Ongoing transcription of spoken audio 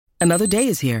Another day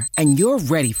is here, and you're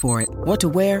ready for it. What to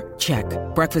wear? Check.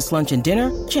 Breakfast, lunch, and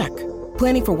dinner? Check.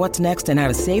 Planning for what's next and how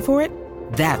to save for it?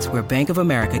 That's where Bank of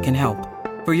America can help.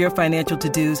 For your financial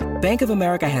to-dos, Bank of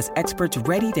America has experts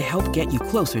ready to help get you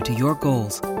closer to your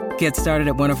goals. Get started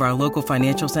at one of our local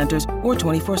financial centers or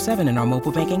 24/7 in our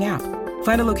mobile banking app.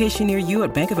 Find a location near you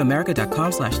at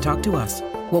bankofamerica.com/talktous.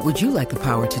 What would you like the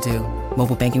power to do?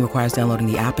 Mobile banking requires downloading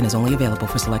the app and is only available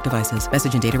for select devices.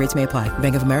 Message and data rates may apply.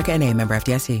 Bank of America N.A., member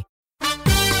FDIC.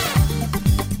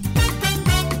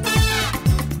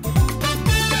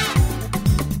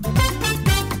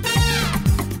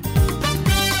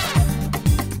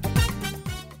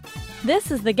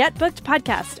 This is the Get Booked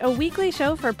Podcast, a weekly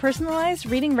show for personalized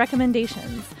reading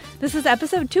recommendations. This is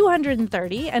episode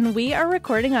 230, and we are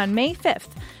recording on May 5th.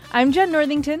 I'm Jen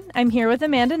Northington. I'm here with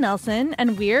Amanda Nelson,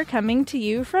 and we're coming to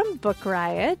you from Book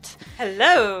Riot.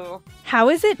 Hello. How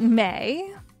is it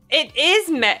May? It is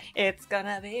May. It's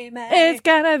gonna be May. It's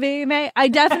gonna be May. I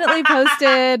definitely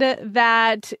posted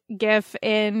that GIF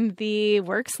in the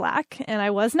work Slack, and I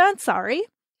was not sorry.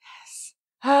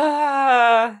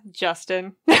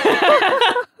 Justin.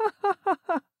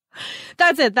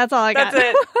 That's it. That's all I got.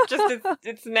 That's it. Just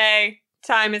it's May.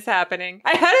 Time is happening.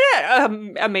 I had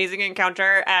an amazing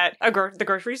encounter at the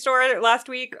grocery store last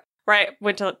week. Where I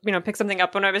went to pick something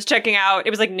up when I was checking out.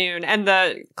 It was like noon, and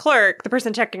the clerk, the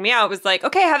person checking me out, was like,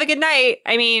 "Okay, have a good night.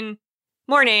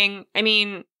 Morning.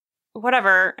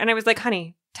 Whatever." And I was like,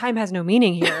 "Honey, time has no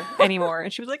meaning here anymore."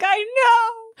 And she was like, "I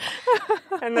know."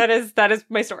 And that is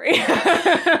my story.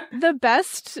 The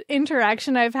best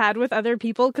interaction I've had with other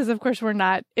people, because of course we're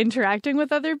not interacting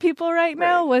with other people right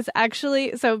now, was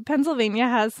actually, so Pennsylvania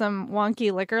has some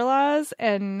wonky liquor laws,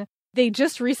 and they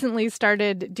just recently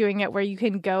started doing it where you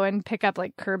can go and pick up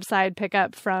like curbside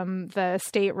pickup from the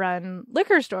state-run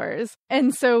liquor stores.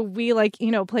 And so we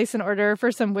place an order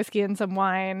for some whiskey and some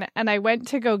wine, and I went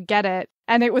to go get it.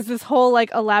 And it was this whole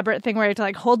elaborate thing where I had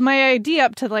to hold my ID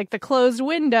up to the closed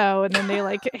window, and then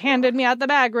they handed me out the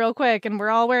bag real quick, and we're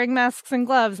all wearing masks and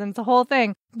gloves, and it's a whole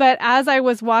thing. But as I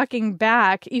was walking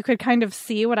back, you could kind of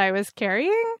see what I was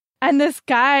carrying. And this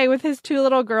guy with his two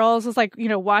little girls was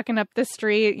walking up the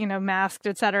street, masked,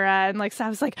 etc. And so I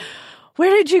was like, "Where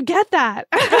did you get that?"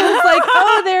 I was like,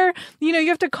 "Oh, they're, you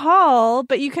have to call,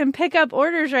 but you can pick up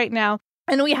orders right now."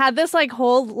 And we had this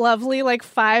whole lovely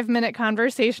 5-minute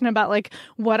conversation about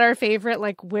what our favorite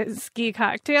whiskey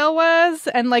cocktail was.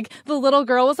 And the little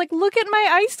girl was like, "Look at my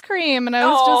ice cream." And I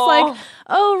was just like,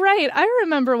 "Oh, right. I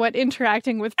remember what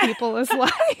interacting with people is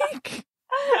like."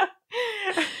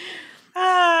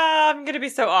 I'm going to be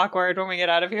so awkward when we get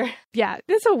out of here. Yeah,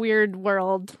 it's a weird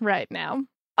world right now.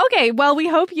 Okay, well, we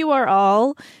hope you are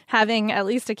all having at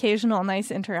least occasional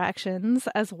nice interactions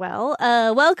as well.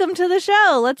 Welcome to the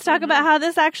show. Let's talk about how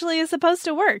this actually is supposed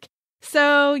to work.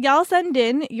 So y'all send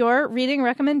in your reading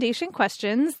recommendation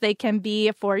questions. They can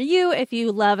be for you if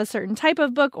you love a certain type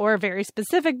of book or a very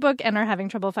specific book and are having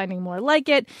trouble finding more like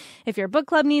it. If your book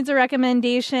club needs a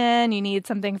recommendation, you need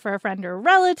something for a friend or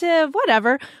relative,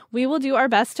 whatever, we will do our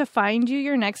best to find you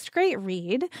your next great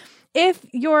read. If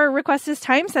your request is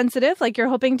time sensitive, like you're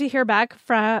hoping to hear back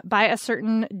by a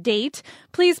certain date,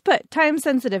 please put time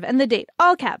sensitive and the date,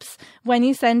 all caps, when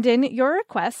you send in your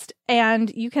request.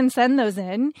 And you can send those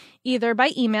in either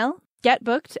by email,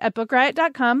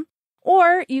 getbooked@bookriot.com,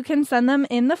 or you can send them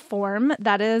in the form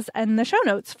that is in the show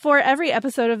notes for every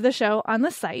episode of the show on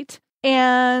the site.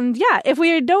 And yeah, if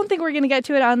we don't think we're going to get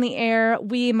to it on the air,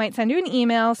 we might send you an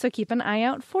email, so keep an eye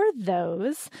out for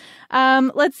those.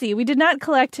 Let's see. We did not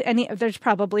collect any. There's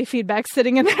probably feedback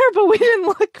sitting in there, but we didn't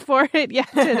look for it yet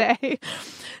today.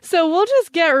 So we'll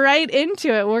just get right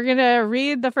into it. We're going to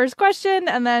read the first question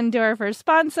and then do our first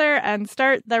sponsor and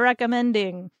start the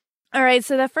recommending. All right,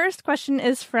 so the first question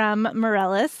is from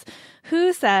Morellis,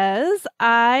 who says,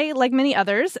 "I, like many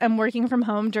others, am working from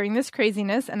home during this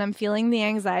craziness and I'm feeling the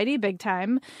anxiety big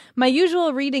time. My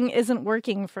usual reading isn't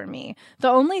working for me. The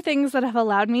only things that have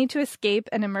allowed me to escape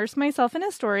and immerse myself in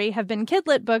a story have been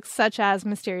kidlit books such as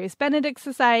Mysterious Benedict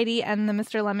Society and the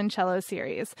Mr. Lemoncello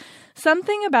series.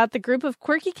 Something about the group of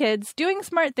quirky kids doing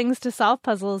smart things to solve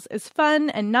puzzles is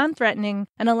fun and non-threatening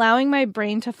and allowing my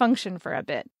brain to function for a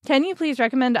bit. Can you please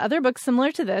recommend other books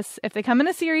similar to this? If they come in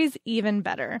a series, even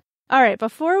better." All right,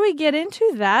 before we get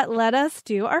into that, let us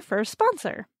do our first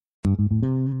sponsor.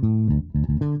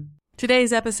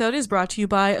 Today's episode is brought to you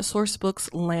by Sourcebooks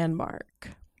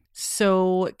Landmark.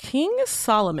 So King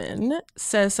Solomon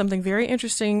says something very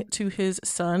interesting to his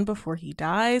son before he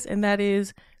dies, and that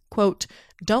is, quote,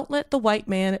 "Don't let the white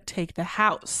man take the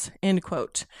house," end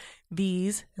quote.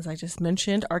 These, as I just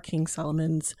mentioned, are King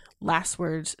Solomon's last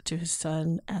words to his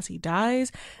son as he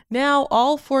dies. Now,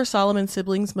 all 4 Solomon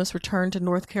siblings must return to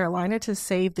North Carolina to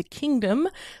save the kingdom,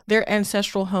 their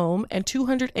ancestral home, and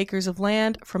 200 acres of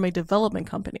land from a development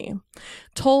company.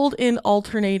 Told in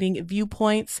alternating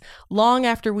viewpoints, Long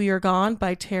After We Are Gone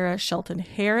by Tara Shelton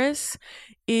Harris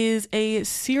is a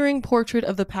searing portrait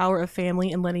of the power of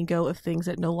family and letting go of things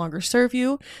that no longer serve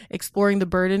you, exploring the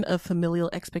burden of familial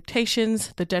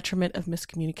expectations, the detriment of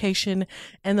miscommunication,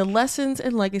 and the lessons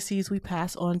and legacies we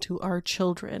pass on to our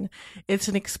children. It's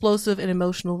an explosive and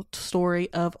emotional story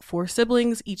of 4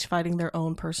 siblings, each fighting their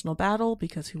own personal battle,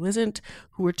 because who isn't,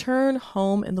 who return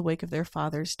home in the wake of their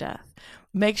father's death.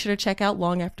 Make sure to check out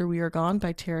Long After We Are Gone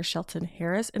by Tara Shelton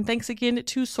Harris, and thanks again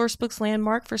to Sourcebooks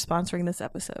Landmark for sponsoring this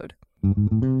episode.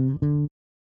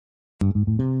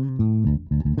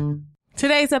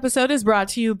 Today's episode is brought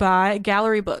to you by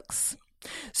Gallery Books.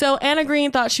 So Anna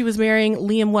Green thought she was marrying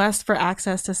Liam West for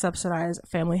access to subsidized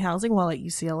family housing while at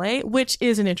UCLA, which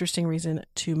is an interesting reason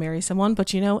to marry someone,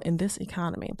 but in this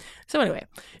economy. So anyway,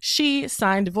 she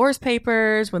signed divorce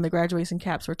papers when the graduation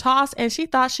caps were tossed, and she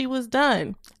thought she was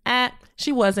done.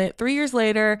 She wasn't. 3 years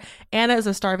later, Anna is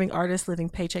a starving artist living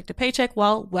paycheck to paycheck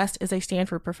while West is a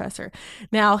Stanford professor.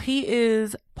 Now, he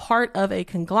is part of a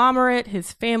conglomerate.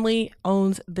 His family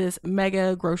owns this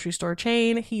mega grocery store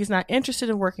chain. He's not interested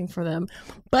in working for them,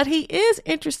 but he is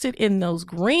interested in those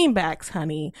greenbacks,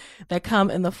 honey, that come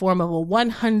in the form of a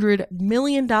 $100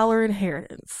 million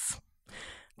inheritance.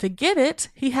 To get it,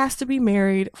 he has to be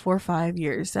married for 5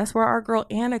 years. That's where our girl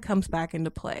Anna comes back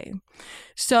into play.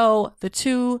 So the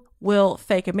two will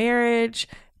fake a marriage,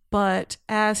 but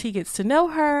as he gets to know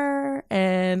her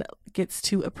and gets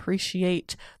to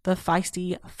appreciate the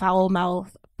feisty,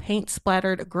 foul-mouthed,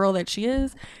 paint-splattered girl that she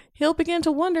is, he'll begin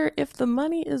to wonder if the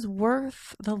money is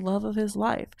worth the love of his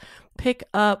life. Pick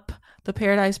up The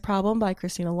Paradise Problem by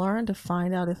Christina Lauren to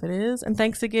find out if it is. And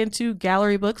thanks again to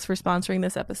Gallery Books for sponsoring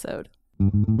this episode.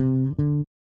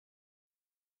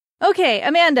 Okay,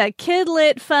 Amanda, kid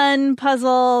lit, fun,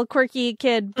 puzzle, quirky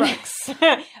kid books.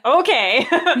 Okay.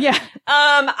 Yeah.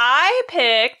 I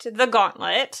picked The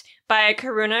Gauntlet by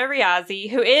Karuna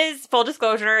Riazi, who is, full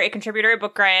disclosure, a contributor at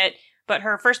Book Riot, but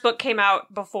her first book came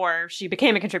out before she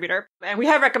became a contributor, and we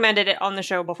have recommended it on the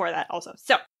show before that also.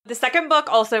 So the second book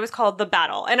also is called The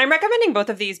Battle, and I'm recommending both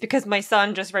of these because my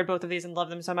son just read both of these and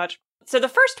loved them so much. So the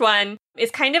first one is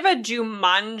kind of a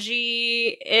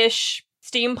Jumanji-ish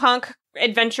steampunk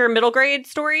adventure middle grade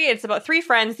story. It's about 3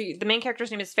 friends. The main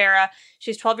character's name is Farah.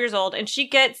 She's 12 years old, and she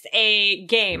gets a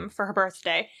game for her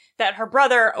birthday that her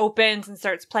brother opens and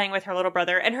starts playing with her little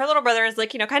brother. And her little brother is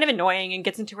kind of annoying and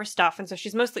gets into her stuff. And so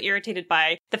she's mostly irritated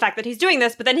by the fact that he's doing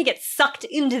this, but then he gets sucked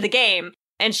into the game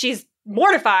and she's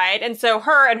mortified. And so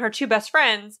her and her 2 best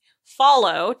friends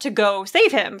follow to go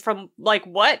save him from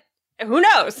what? Who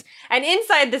knows? And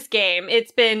inside this game,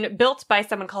 it's been built by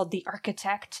someone called the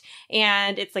Architect,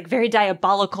 and it's very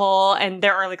diabolical, and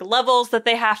there are levels that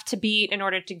they have to beat in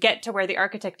order to get to where the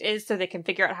Architect is so they can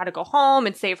figure out how to go home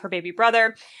and save her baby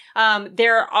brother.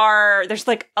 There's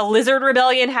a lizard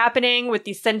rebellion happening with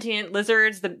these sentient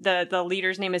lizards. The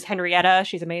leader's name is Henrietta.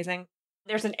 She's amazing.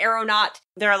 There's an aeronaut.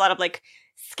 There are a lot of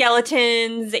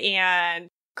skeletons and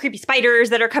creepy spiders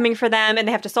that are coming for them, and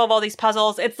they have to solve all these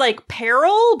puzzles. It's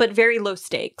Peril, but very low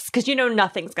stakes, because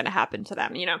nothing's going to happen to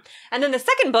them, And then the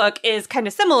second book is kind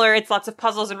of similar. It's lots of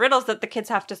puzzles and riddles that the kids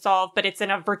have to solve, but it's in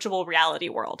a virtual reality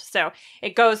world. So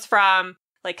it goes from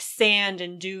sand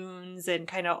and dunes and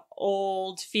kind of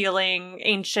old feeling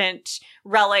ancient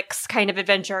relics kind of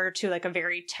adventure to a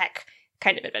very tech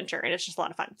kind of adventure. And it's just a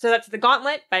lot of fun. So that's The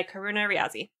Gauntlet by Karuna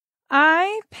Riazi.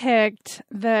 I picked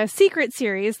the Secret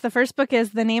series. The first book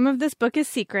is The Name of This Book is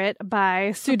Secret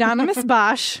by Pseudonymous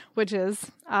Bosch, which is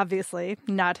obviously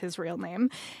not his real name.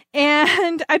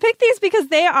 And I picked these because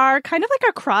they are kind of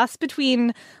a cross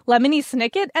between Lemony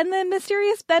Snicket and the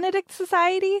Mysterious Benedict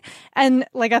Society. And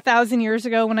 1,000 years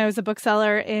ago when I was a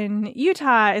bookseller in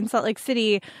Utah, in Salt Lake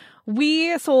City,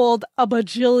 we sold a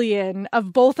bajillion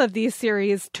of both of these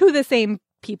series to the same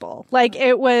people.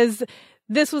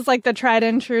 This was the tried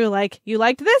and true, you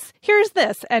liked this, here's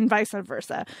this, and vice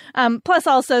versa. Plus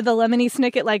also the Lemony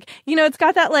Snicket, it's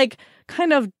got that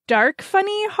kind of dark,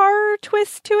 funny horror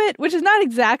twist to it, which is not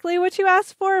exactly what you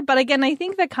asked for. But again, I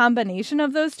think the combination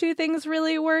of those two things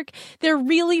really work. They're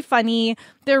really funny.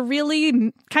 They're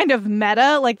really kind of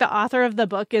meta. The author of the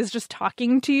book is just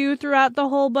talking to you throughout the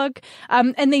whole book.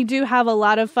 And they do have a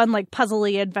lot of fun,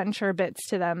 puzzly adventure bits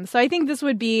to them. So I think this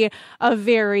would be a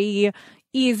very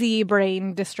easy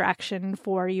brain distraction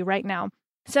for you right now.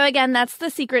 So again, that's the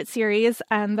Secret series,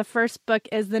 and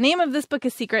the name of this book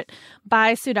is Secret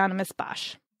by Pseudonymous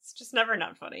Bosch. It's just never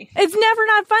not funny. It's never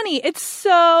not funny. It's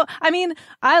so, I mean,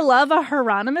 I love a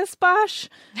Hieronymus Bosch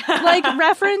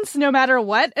reference no matter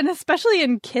what, and especially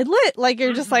in Kidlit,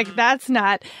 you're just that's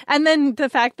not. And then the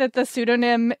fact that the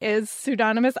pseudonym is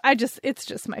pseudonymous, it's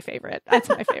just my favorite. That's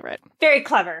my favorite. Very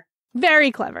clever.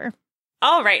 Very clever.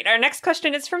 All right. Our next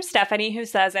question is from Stephanie, who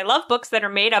says, I love books that are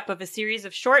made up of a series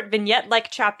of short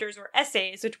vignette-like chapters or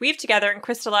essays which weave together and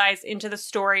crystallize into the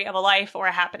story of a life or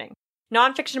a happening.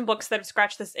 Nonfiction books that have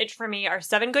scratched this itch for me are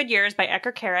 7 Good Years by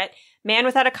Edgar Carrot, Man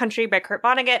Without a Country by Kurt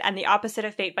Vonnegut, and The Opposite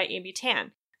of Fate by Amy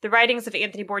Tan. The writings of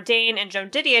Anthony Bourdain and Joan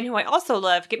Didion, who I also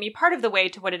love, get me part of the way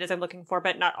to what it is I'm looking for,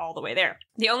 but not all the way there.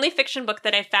 The only fiction book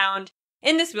that I found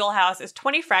in this wheelhouse is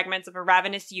 20 Fragments of a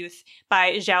Ravenous Youth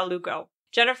by Zhao Lugo.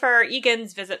 Jennifer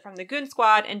Egan's Visit from the Goon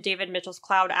Squad and David Mitchell's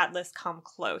Cloud Atlas come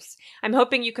close. I'm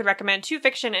hoping you could recommend 2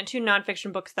 fiction and 2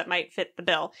 nonfiction books that might fit the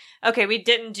bill. Okay, we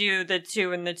didn't do the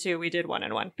 2 and the 2. We did 1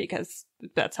 and 1 because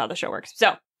that's how the show works.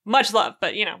 So, much love,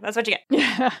 but that's what you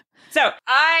get. So,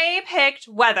 I picked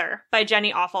Weather by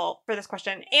Jenny Awful for this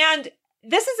question. And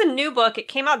this is a new book. It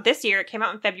came out this year. It came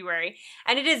out in February.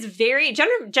 And it is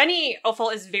Jenny Awful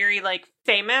is very,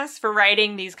 famous for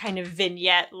writing these kind of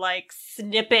vignette,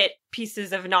 snippet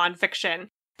pieces of nonfiction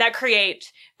that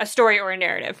create a story or a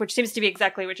narrative, which seems to be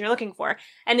exactly what you're looking for.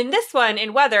 And in this one,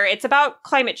 in Weather, it's about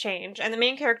climate change. And the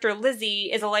main character,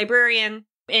 Lizzie, is a librarian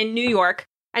in New York.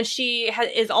 And she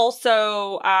is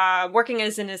also working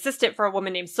as an assistant for a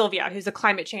woman named Sylvia, who's a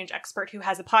climate change expert who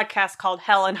has a podcast called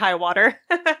Hell and High Water.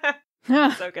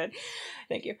 So good.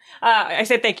 Thank you. I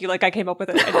said thank you like I came up with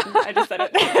it. I didn't. I just said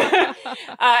it.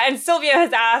 And Sylvia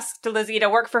has asked Lizzie to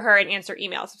work for her and answer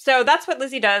emails. So that's what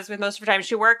Lizzie does with most of her time.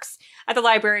 She works at the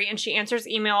library and she answers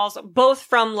emails both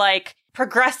from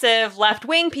progressive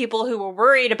left-wing people who were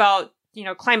worried about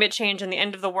climate change and the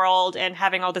end of the world and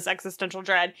having all this existential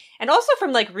dread. And also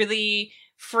from really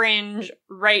fringe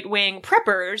right-wing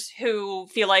preppers who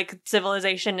feel like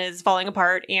civilization is falling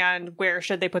apart and where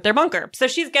should they put their bunker. So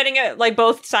she's getting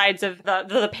both sides of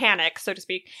the panic, so to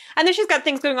speak. And then she's got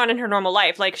things going on in her normal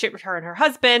life. Her and her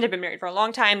husband have been married for a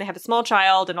long time. They have a small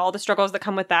child and all the struggles that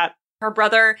come with that. Her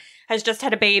brother has just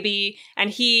had a baby and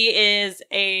he is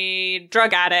a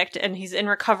drug addict and he's in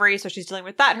recovery. So she's dealing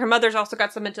with that. Her mother's also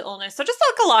got some mental illness. So just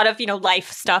a lot of,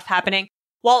 life stuff happening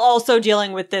while also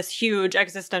dealing with this huge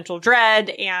existential dread.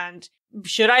 And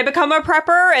should I become a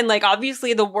prepper? And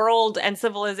obviously the world and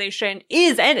civilization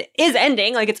is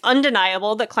ending. It's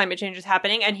undeniable that climate change is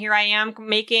happening. And here I am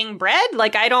making bread.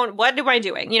 What am I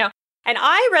doing? And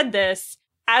I read this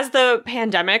as the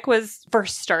pandemic was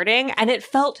first starting, and it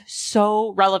felt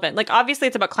so relevant. Obviously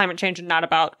it's about climate change and not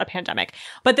about a pandemic,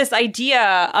 but this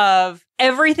idea of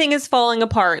everything is falling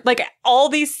apart, all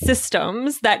these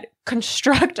systems that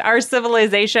construct our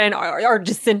civilization are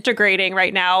disintegrating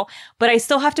right now, but I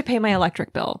still have to pay my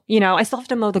electric bill. I still have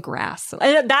to mow the grass.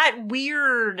 And that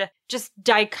weird just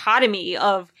dichotomy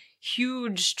of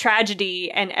huge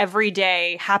tragedy and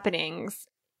everyday happenings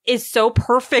is so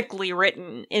perfectly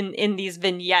written in these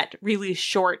vignette, really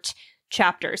short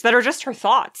chapters that are just her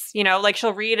thoughts.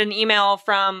 She'll read an email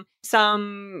from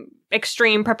some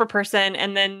extreme prepper person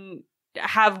and then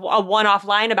have a one-off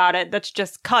line about it that's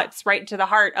just cuts right into the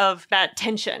heart of that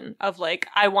tension of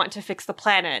I want to fix the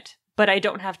planet, but I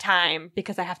don't have time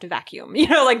because I have to vacuum.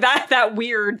 That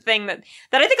weird thing that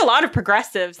I think a lot of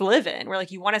progressives live in, where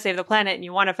you want to save the planet and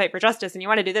you want to fight for justice and you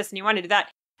want to do this and you want to do that.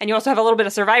 And you also have a little bit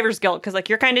of survivor's guilt because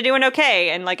you're kind of doing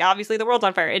okay. And obviously the world's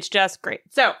on fire. It's just great.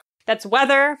 So that's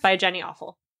Weather by Jenny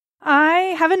Awful.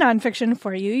 I have a nonfiction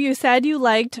for you. You said you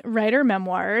liked writer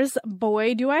memoirs.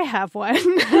 Boy, do I have one.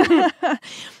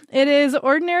 It is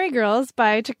Ordinary Girls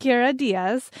by Takira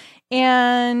Diaz.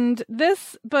 And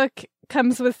this book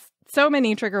comes with so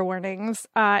many trigger warnings,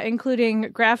 including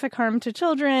graphic harm to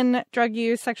children, drug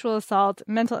use, sexual assault,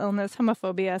 mental illness,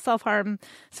 homophobia, self-harm,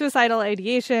 suicidal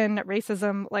ideation,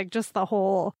 racism, just the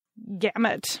whole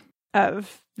gamut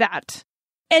of that.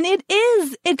 And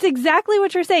it's exactly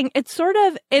what you're saying.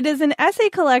 It is an essay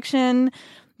collection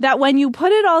that when you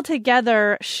put it all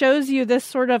together shows you this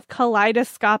sort of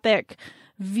kaleidoscopic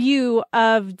view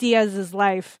of Diaz's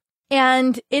life.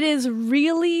 And it is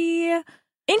really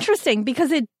interesting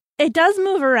because it does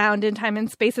move around in time and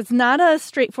space. It's not a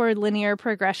straightforward linear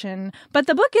progression, but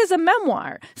the book is a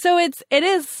memoir. So it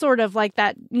is sort of like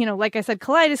that, like I said,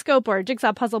 kaleidoscope or a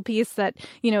jigsaw puzzle piece that,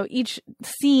 each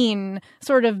scene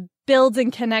sort of builds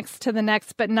and connects to the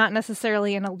next, but not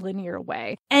necessarily in a linear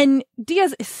way. And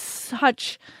Diaz is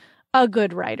such a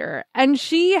good writer, and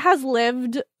she has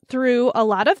lived through a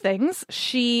lot of things.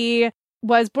 She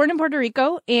was born in Puerto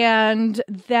Rico, and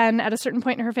then at a certain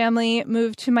point, her family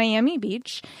moved to Miami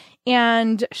Beach.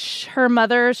 And her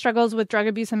mother struggles with drug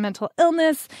abuse and mental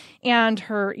illness, and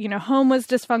her, home was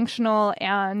dysfunctional,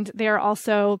 and they're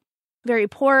also very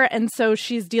poor. And so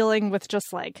she's dealing with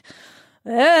just like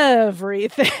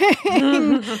everything.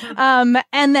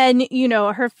 And then,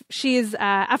 she's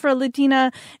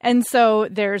Afro-Latina. And so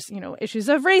there's, issues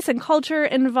of race and culture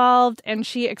involved, and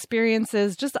she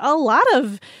experiences just a lot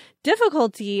of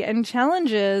difficulty and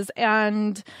challenges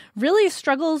and really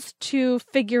struggles to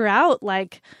figure out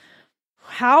like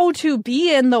how to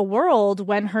be in the world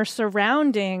when her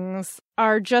surroundings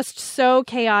are just so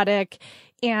chaotic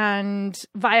and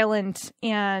violent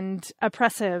and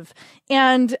oppressive.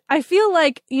 And I feel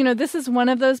like, this is one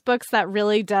of those books that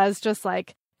really does just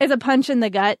like, it's a punch in the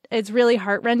gut. It's really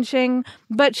heart-wrenching,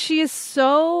 but she is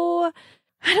so,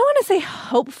 I don't want to say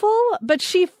hopeful, but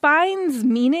she finds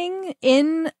meaning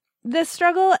in this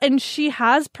struggle, and she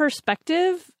has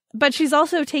perspective, but she's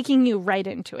also taking you right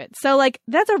into it. So like,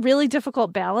 that's a really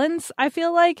difficult balance, I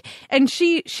feel like. And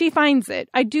she finds it.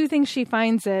 I do think she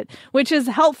finds it, which is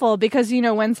helpful because,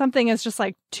 when something is just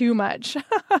like too much,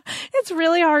 it's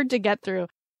really hard to get through.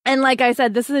 And like I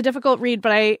said, this is a difficult read,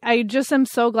 but I just am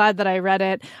so glad that I read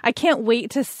it. I can't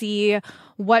wait to see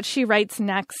what she writes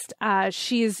next.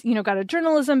 She's, got a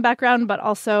journalism background, but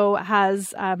also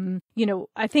has,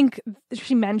 I think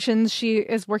she mentions she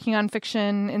is working on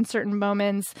fiction in certain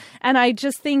moments. And I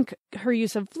just think her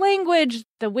use of language,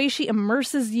 the way she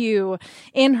immerses you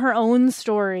in her own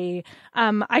story,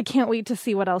 I can't wait to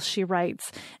see what else she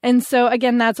writes. And so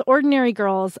again, that's Ordinary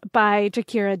Girls by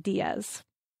Jaquira Diaz.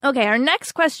 Okay, our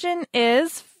next question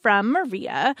is from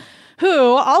Maria,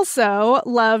 who also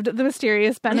loved The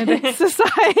Mysterious Benedict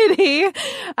Society.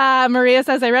 Maria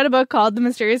says, I read a book called The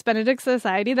Mysterious Benedict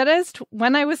Society that is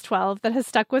when I was 12 that has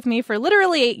stuck with me for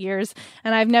literally 8 years,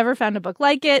 and I've never found a book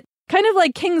like it. Kind of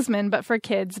like Kingsman, but for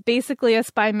kids, basically a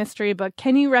spy mystery book.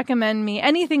 Can you recommend me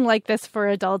anything like this for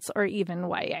adults or even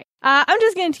YA? I'm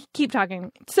just going to keep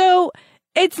talking. So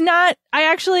it's not, I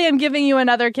actually am giving you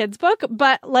another kid's book,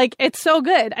 but like, it's so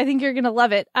good. I think you're going to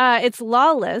love it. It's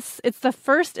Lawless. It's the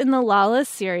first in the Lawless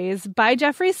series by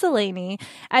Jeffrey Salaney.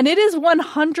 And it is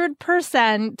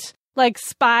 100% like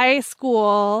spy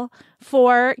school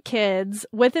for kids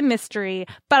with a mystery.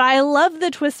 But I love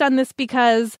the twist on this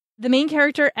because the main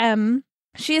character, M,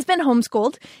 she has been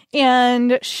homeschooled,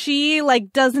 and she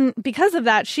because of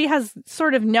that, she has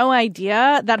sort of no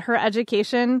idea that her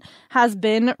education has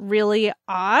been really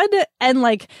odd. And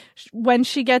like, when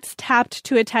she gets tapped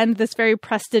to attend this very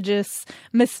prestigious,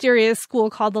 mysterious school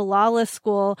called the Lawless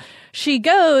School, she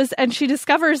goes and she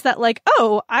discovers that like,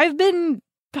 oh, I've been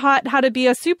taught how to be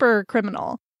a super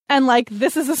criminal. And like,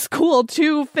 this is a school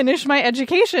to finish my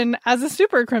education as a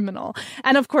super criminal.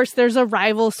 And of course, there's a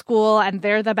rival school and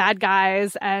they're the bad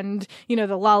guys. And,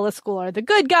 the Lawless School are the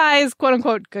good guys, quote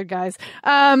unquote, good guys.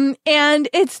 And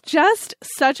it's just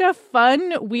such a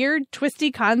fun, weird,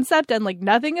 twisty concept. And like,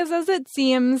 nothing is as it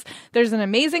seems. There's an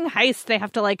amazing heist. They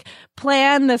have to like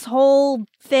plan this whole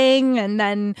thing. And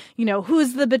then,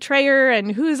 who's the betrayer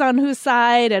and who's on whose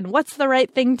side and what's the right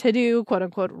thing to do, quote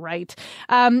unquote, right.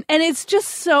 And it's just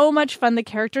so much fun. The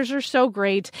characters are so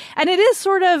great. And it is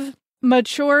sort of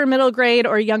mature middle grade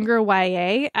or younger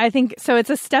YA. I think so. It's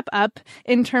a step up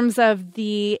in terms of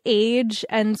the age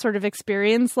and sort of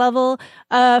experience level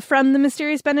from the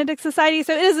Mysterious Benedict Society.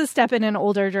 So it is a step in an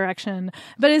older direction,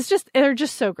 but they're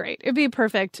just so great. It'd be a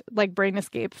perfect like brain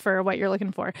escape for what you're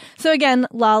looking for. So again,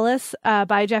 Lawless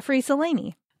by Jeffrey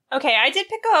Salaney. Okay, I did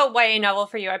pick a YA novel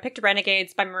for you. I picked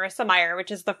Renegades by Marissa Meyer,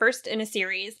 which is the first in a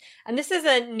series. And this is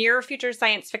a near-future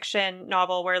science fiction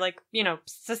novel where, like,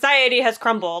 society has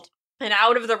crumbled. And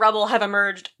out of the rubble have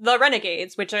emerged the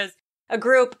Renegades, which is a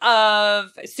group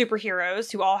of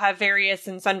superheroes who all have various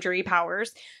and sundry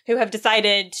powers, who have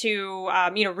decided to,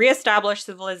 reestablish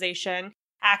civilization,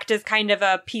 act as kind of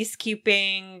a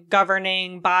peacekeeping,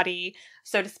 governing body,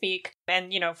 so to speak,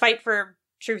 and, fight for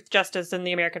truth, justice, and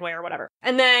the American way or whatever.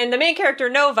 And then the main character,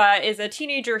 Nova, is a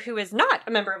teenager who is not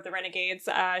a member of the Renegades.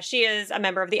 She is a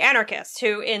member of the Anarchists,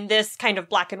 who in this kind of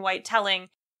black and white telling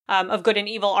of good and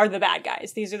evil are the bad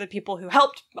guys. These are the people who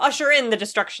helped usher in the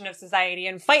destruction of society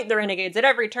and fight the Renegades at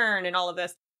every turn and all of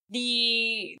this.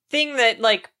 The thing that,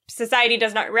 like, society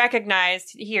does not recognize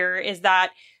here is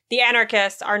that the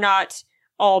Anarchists are not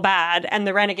all bad, and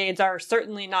the Renegades are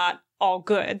certainly not all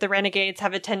good. The Renegades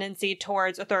have a tendency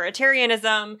towards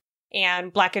authoritarianism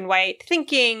and black and white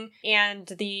thinking, and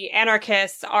the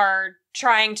Anarchists are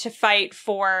trying to fight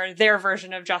for their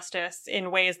version of justice in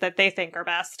ways that they think are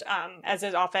best, as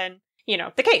is often,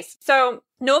 the case. So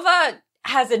Nova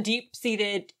has a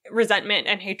deep-seated resentment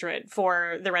and hatred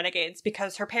for the Renegades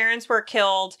because her parents were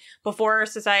killed before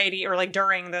society, or like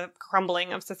during the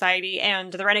crumbling of society,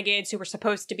 and the Renegades, who were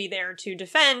supposed to be there to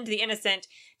defend the innocent,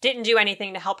 didn't do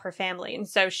anything to help her family. And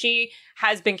so she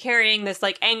has been carrying this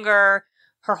like anger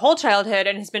her whole childhood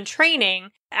and has been training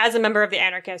as a member of the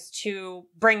Anarchists to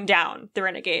bring down the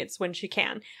Renegades when she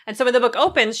can. And so when the book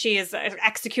opens, she is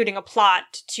executing a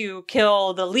plot to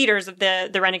kill the leaders of the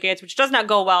Renegades, which does not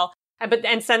go well,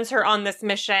 and sends her on this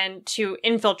mission to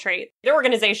infiltrate the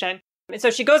organization. And so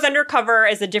she goes undercover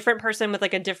as a different person with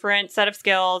like a different set of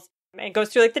skills. It goes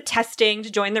through like the testing to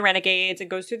join the Renegades. It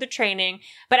goes through the training.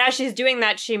 But as she's doing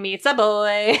that, she meets a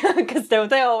boy, because don't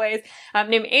they always,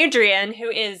 named Adrian, who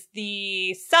is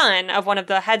the son of one of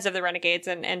the heads of the Renegades,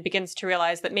 and begins to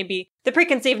realize that maybe the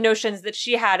preconceived notions that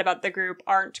she had about the group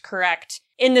aren't correct,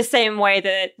 in the same way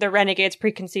that the Renegades'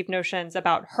 preconceived notions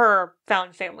about her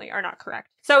found family are not correct.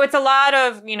 So it's a lot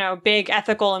of, big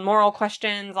ethical and moral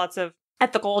questions, lots of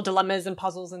ethical dilemmas and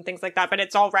puzzles and things like that, but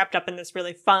it's all wrapped up in this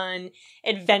really fun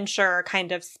adventure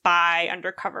kind of spy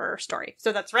undercover story.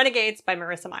 So that's Renegades by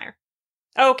Marissa Meyer.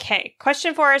 Okay,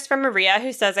 question 4 is from Maria,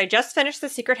 who says, I just finished The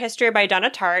Secret History by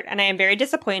Donna Tartt, and I am very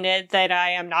disappointed that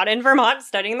I am not in Vermont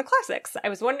studying the classics. I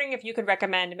was wondering if you could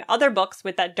recommend other books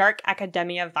with that dark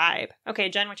academia vibe. Okay,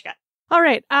 Jen, what you got? All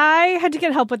right, I had to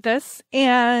get help with this,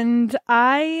 and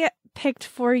I picked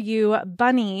for you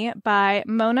Bunny by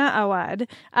Mona Awad,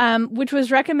 which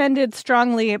was recommended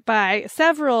strongly by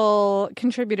several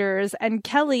contributors, and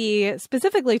Kelly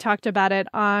specifically talked about it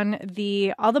on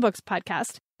the All the Books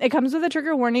podcast. It comes with a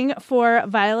trigger warning for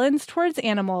violence towards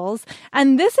animals,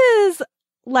 and this is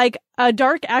like a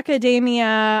dark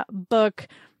academia book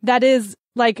that is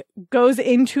like goes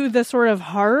into the sort of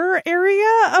horror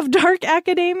area of dark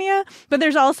academia, but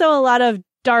there's also a lot of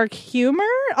dark humor.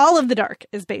 All of the dark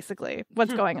is basically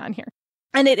what's going on here.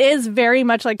 And it is very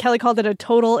much like Kelly called it a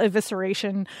total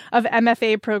evisceration of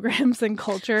MFA programs and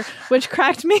culture, which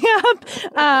cracked me up.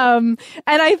 And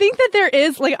I think that there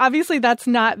is, like, obviously that's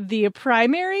not the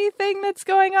primary thing that's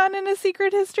going on in A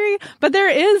Secret History, but there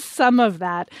is some of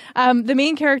that. The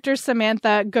main character,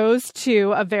 Samantha, goes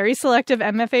to a very selective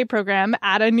MFA program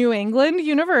at a New England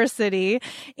university,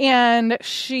 and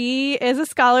she is a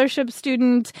scholarship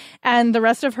student, and the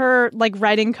rest of her, like,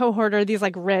 writing cohort are these,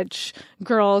 like, rich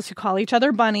girls who call each other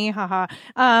Bunny, haha.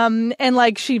 And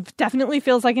like she definitely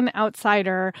feels like an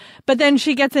outsider, but then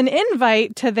she gets an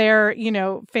invite to their,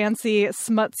 fancy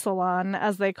smut salon,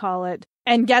 as they call it,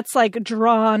 and gets like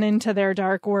drawn into their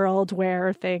dark world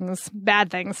where bad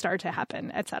things start to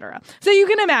happen, etc. So you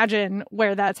can imagine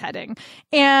where that's heading.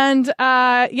 And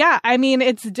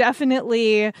it's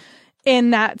definitely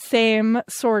in that same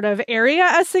sort of area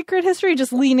as Secret History,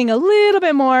 just leaning a little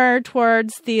bit more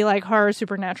towards the like horror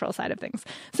supernatural side of things.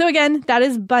 So again, that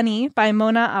is Bunny by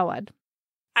Mona Awad.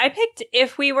 I picked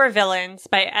If We Were Villains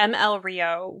by M.L.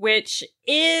 Rio, which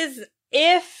is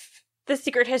if The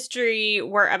Secret History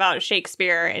were about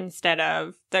Shakespeare instead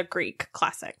of the Greek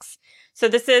classics. So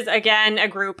this is, again, a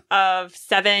group of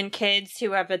 7 kids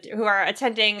who are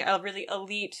attending a really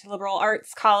elite liberal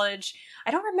arts college.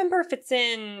 I don't remember if it's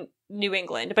in New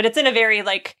England, but it's in a very,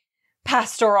 like,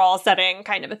 pastoral setting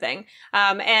kind of a thing.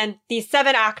 And these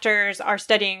 7 actors are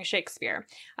studying Shakespeare.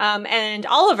 And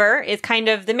Oliver is kind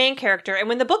of the main character. And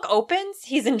when the book opens,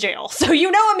 he's in jail. So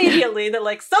you know immediately that,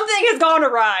 like, something has gone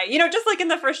awry. Just like in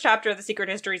the first chapter of The Secret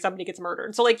History, somebody gets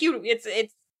murdered. So, like,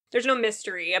 there's no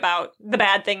mystery about the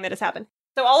bad thing that has happened.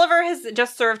 So Oliver has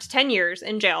just served 10 years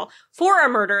in jail for a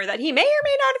murder that he may or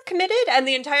may not have committed, and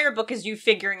the entire book is you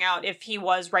figuring out if he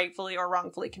was rightfully or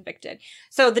wrongfully convicted.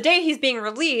 So the day he's being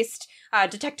released,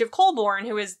 Detective Colborne,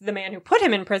 who is the man who put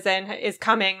him in prison, is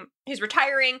coming. He's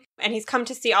retiring, and he's come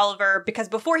to see Oliver because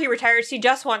before he retires, he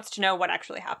just wants to know what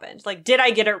actually happened. Like, did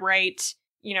I get it right?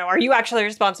 Are you actually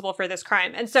responsible for this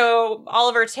crime? And so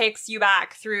Oliver takes you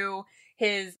back through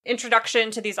his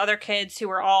introduction to these other kids who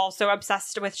were all so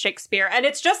obsessed with Shakespeare. And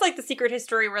it's just like The Secret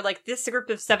History where, like, this group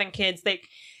of 7 kids,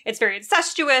 it's very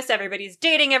incestuous. Everybody's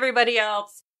dating everybody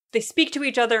else. They speak to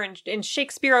each other in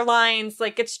Shakespeare lines.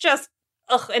 Like, it's just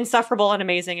insufferable and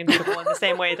amazing and beautiful in the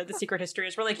same way that The Secret History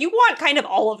is. Where, like, you want kind of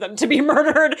all of them to be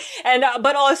murdered, and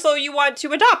but also you want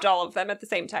to adopt all of them at the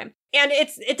same time. And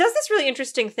it does this really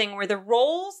interesting thing where the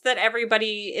roles that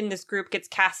everybody in this group gets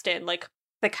cast in, like,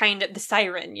 the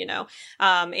siren,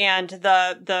 and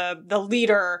the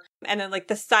leader, and then like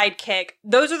the sidekick.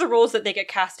 Those are the roles that they get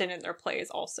cast in their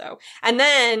plays also. And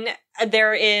then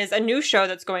there is a new show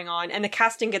that's going on, and the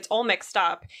casting gets all mixed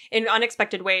up in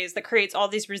unexpected ways that creates all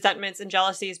these resentments and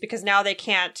jealousies because now they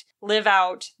can't live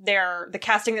out the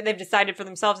casting that they've decided for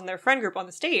themselves and their friend group on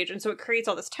the stage. And so it creates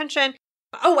all this tension.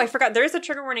 Oh, I forgot. There's a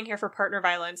trigger warning here for partner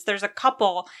violence. There's a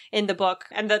couple in the book,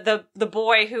 and the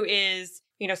boy who is,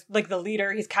 like the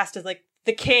leader, he's cast as like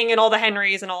the king and all the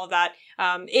Henrys and all of that,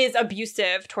 is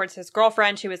abusive towards his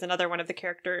girlfriend, who is another one of the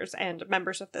characters and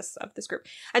members of this group.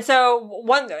 And so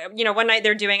one night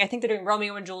I think they're doing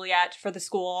Romeo and Juliet for the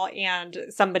school, and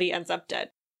somebody ends up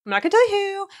dead. I'm not going to tell you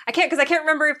who. I can't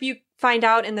remember if you find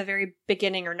out in the very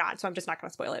beginning or not, so I'm just not going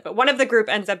to spoil it. But one of the group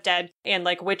ends up dead, and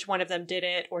like which one of them did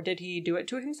it, or did he do it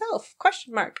to himself? ?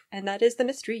 And that is the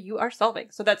mystery you are solving.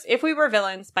 So that's If We Were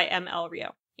Villains by M.L.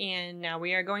 Rio. And now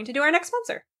we are going to do our next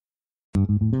sponsor.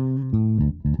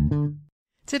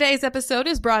 Today's episode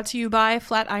is brought to you by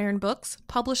Flatiron Books,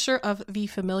 publisher of The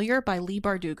Familiar by Leigh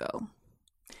Bardugo.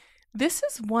 This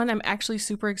is one I'm actually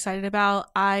super excited about.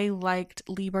 I liked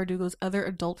Leigh Bardugo's other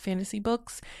adult fantasy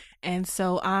books, and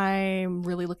so I'm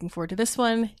really looking forward to this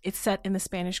one. It's set in the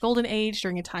Spanish Golden Age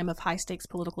during a time of high-stakes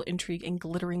political intrigue and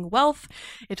glittering wealth.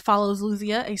 It follows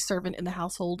Luzia, a servant in the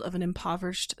household of an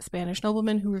impoverished Spanish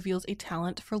nobleman who reveals a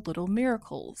talent for little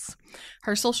miracles.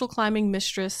 Her social climbing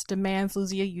mistress demands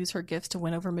Luzia use her gifts to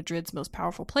win over Madrid's most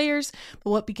powerful players,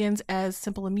 but what begins as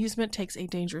simple amusement takes a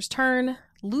dangerous turn.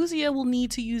 Luzia will need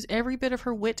to use every bit of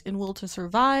her wit and will to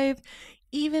survive,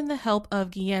 even the help of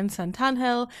Guillen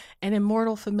Santangel, an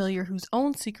immortal familiar whose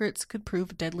own secrets could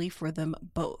prove deadly for them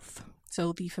both.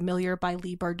 So The Familiar by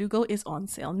Leigh Bardugo is on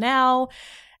sale now.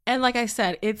 And like I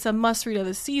said, it's a must-read of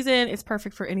the season. It's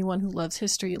perfect for anyone who loves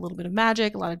history, a little bit of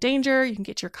magic, a lot of danger. You can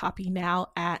get your copy now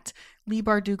at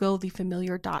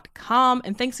LeighBardugoTheFamiliar.com.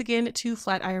 And thanks again to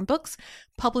Flatiron Books,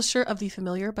 publisher of The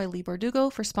Familiar by Leigh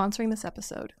Bardugo, for sponsoring this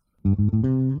episode.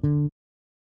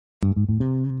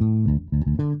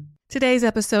 Today's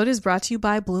episode is brought to you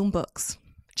by Bloom Books.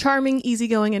 Charming,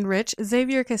 easygoing, and rich,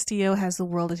 Xavier Castillo has the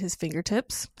world at his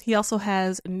fingertips. He also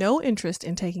has no interest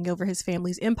in taking over his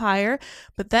family's empire,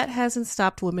 but that hasn't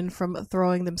stopped women from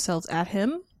throwing themselves at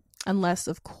him, unless,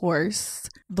 of course,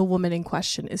 the woman in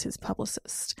question is his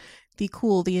publicist. The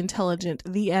cool, the intelligent,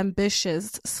 the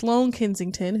ambitious Sloane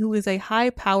Kensington, who is a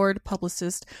high-powered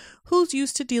publicist who's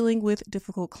used to dealing with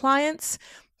difficult clients,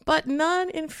 but none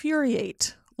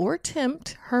infuriate or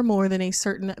tempt her more than a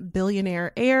certain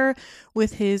billionaire heir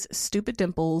with his stupid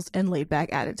dimples and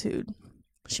laid-back attitude.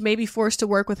 She may be forced to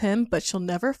work with him, but she'll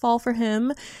never fall for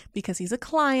him because he's a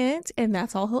client and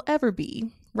that's all he'll ever be,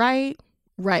 right?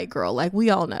 Right, girl, like we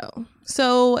all know.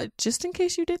 So, just in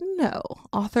case you didn't know,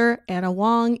 author Anna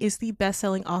Wong is the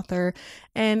best-selling author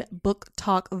and Book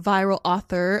Talk viral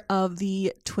author of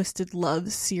the Twisted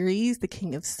Love series, the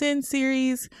King of Sin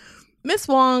series. Miss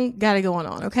Wong got it going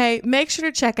on, okay? Make sure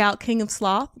to check out King of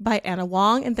Sloth by Anna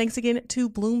Wong, and thanks again to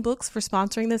Bloom Books for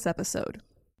sponsoring this episode.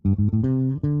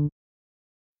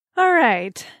 All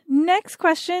right. Next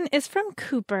question is from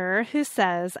Cooper, who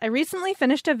says, I recently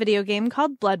finished a video game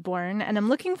called Bloodborne, and I'm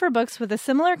looking for books with a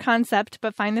similar concept,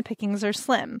 but find the pickings are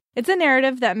slim. It's a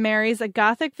narrative that marries a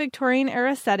gothic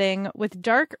Victorian-era setting with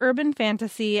dark urban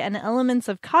fantasy and elements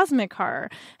of cosmic horror,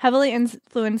 heavily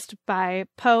influenced by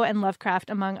Poe and Lovecraft,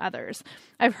 among others.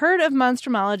 I've heard of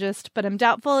Monstrumologist, but I'm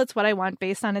doubtful it's what I want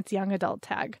based on its young adult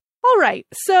tag. All right.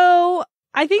 So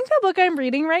I think the book I'm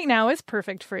reading right now is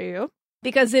perfect for you.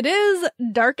 Because it is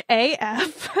dark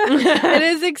AF. It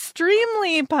is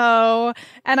extremely Poe,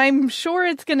 and I'm sure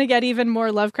it's going to get even more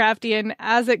Lovecraftian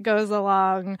as it goes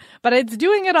along. But it's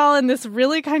doing it all in this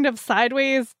really kind of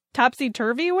sideways,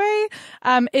 topsy-turvy way.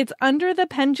 It's Under the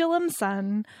Pendulum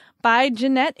Sun by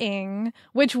Jeanette Ng,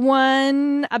 which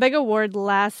won a big award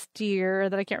last year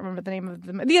that I can't remember the name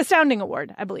of the Astounding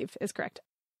Award, I believe is correct.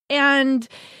 And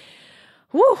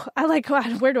whew,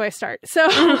 where do I start? So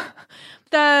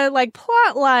the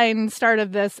plot line start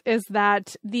of this is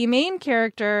that the main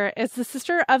character is the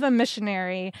sister of a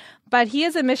missionary, but he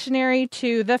is a missionary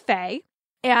to the Fae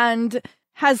and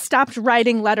has stopped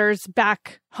writing letters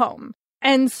back home.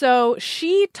 And so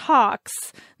she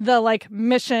talks the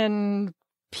mission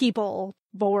people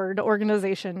board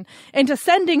organization into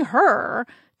sending her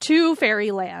to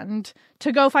Fairyland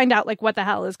to go find out what the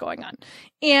hell is going on.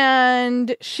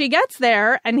 And she gets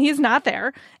there and he's not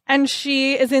there. And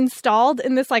she is installed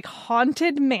in this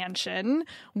haunted mansion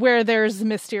where there's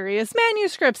mysterious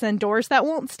manuscripts and doors that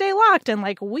won't stay locked and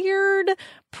weird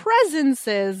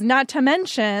presences, not to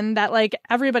mention that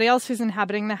everybody else who's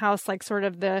inhabiting the house,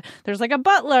 there's a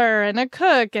butler and a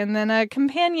cook and then a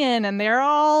companion, and they're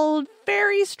all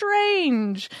very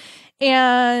strange.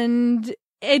 And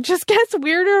it just gets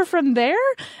weirder from there.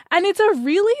 And it's a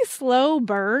really slow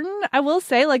burn. I will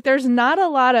say, there's not a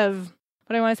lot of,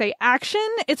 what I want to say, action.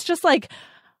 It's just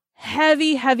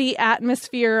heavy, heavy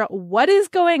atmosphere. What is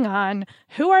going on?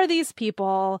 Who are these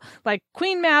people? Like,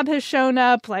 Queen Mab has shown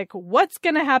up. Like, what's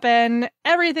going to happen?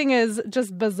 Everything is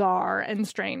just bizarre and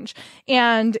strange.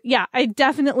 And yeah, I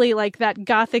definitely like that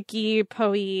gothic-y,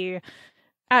 poe-y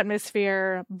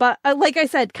atmosphere. But like I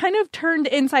said, kind of turned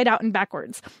inside out and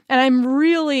backwards. And I'm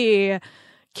really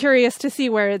curious to see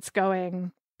where it's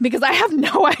going, because I have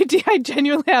no idea. I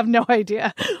genuinely have no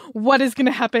idea what is going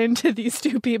to happen to these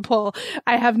two people.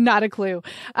 I have not a clue.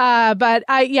 But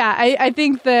I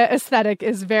think the aesthetic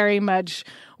is very much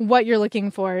what you're looking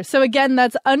for. So again,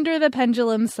 that's Under the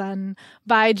Pendulum Sun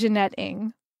by Jeanette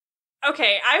Ng.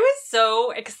 Okay, I was so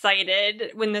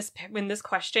excited when this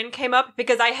question came up,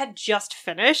 because I had just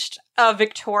finished a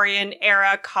Victorian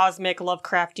era cosmic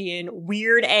Lovecraftian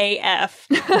weird AF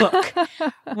book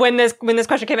when this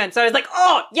question came in. So I was like,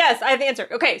 oh yes, I have the answer.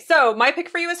 Okay, so my pick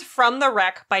for you is From the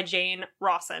Wreck by Jane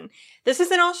Rawson. This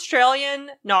is an Australian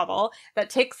novel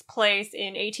that takes place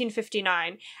in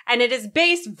 1859, and it is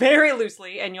based very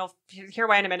loosely, and you'll hear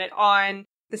why in a minute, on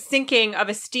the sinking of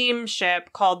a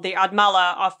steamship called the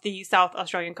Admala off the South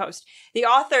Australian coast. The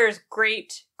author's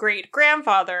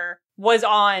great-great-grandfather was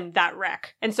on that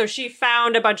wreck. And so she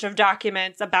found a bunch of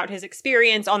documents about his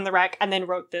experience on the wreck and then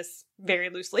wrote this very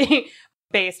loosely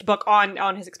based book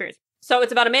on his experience. So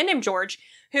it's about a man named George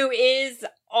who is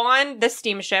on the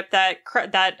steamship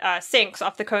that sinks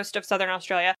off the coast of southern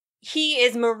Australia. He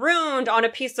is marooned on a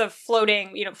piece of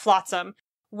floating, flotsam,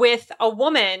 with a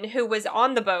woman who was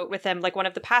on the boat with him, like one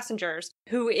of the passengers,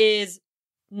 who is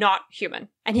not human.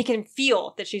 And he can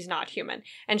feel that she's not human.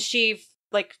 And she,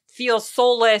 feels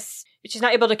soulless. She's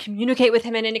not able to communicate with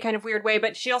him in any kind of weird way,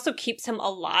 but she also keeps him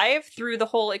alive through the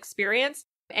whole experience.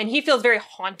 And he feels very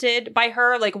haunted by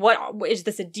her. Like, what is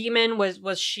this, a demon?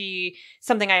 Was she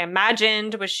something I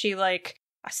imagined? Was she like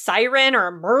a siren or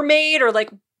a mermaid, or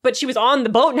but she was on the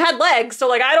boat and had legs.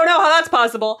 So I don't know how that's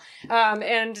possible.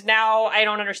 And now I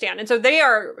don't understand. And so they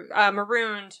are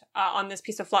marooned on this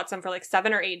piece of flotsam for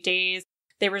 7 or 8 days.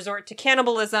 They resort to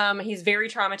cannibalism. He's very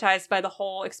traumatized by the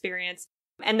whole experience.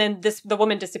 And then the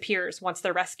woman disappears once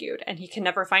they're rescued, and he can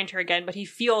never find her again. But he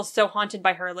feels so haunted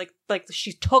by her, like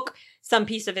she took some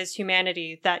piece of his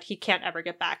humanity that he can't ever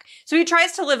get back. So he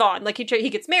tries to live on. He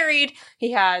gets married.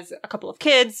 He has a couple of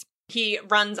kids. He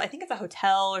runs, I think it's a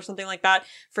hotel or something like that,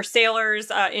 for sailors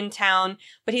in town.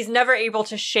 But he's never able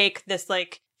to shake this,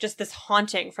 just this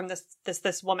haunting from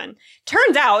this woman.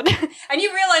 Turns out, and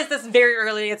you realize this very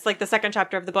early, it's the second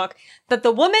chapter of the book, that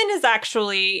the woman is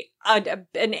actually an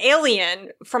alien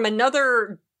from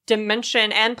another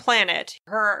dimension and planet.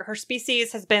 Her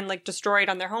species has been destroyed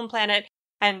on their home planet,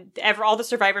 and all the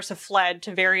survivors have fled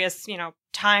to various,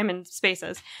 time and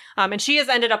spaces. And she has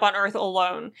ended up on Earth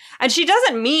alone. And she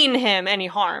doesn't mean him any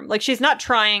harm. She's not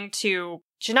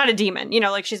a demon,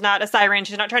 she's not a siren.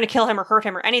 She's not trying to kill him or hurt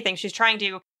him or anything. She's trying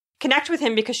to connect with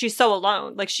him because she's so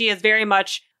alone. She is very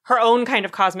much her own kind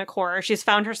of cosmic horror. She's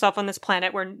found herself on this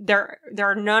planet where there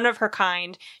are none of her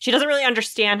kind. She doesn't really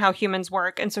understand how humans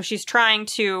work. And so she's trying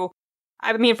to,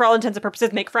 for all intents and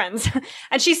purposes, make friends.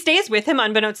 And she stays with him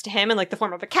unbeknownst to him in the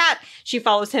form of a cat. She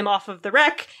follows him off of the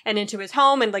wreck and into his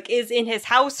home and is in his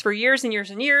house for years and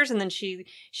years and years. And then she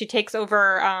takes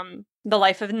over the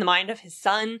life and the mind of his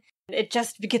son. It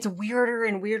just gets weirder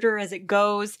and weirder as it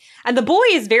goes. And the boy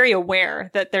is very aware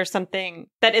that there's something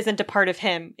that isn't a part of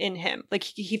him in him.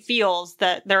 He feels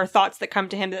that there are thoughts that come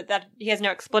to him that he has no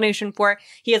explanation for.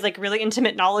 He has really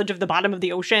intimate knowledge of the bottom of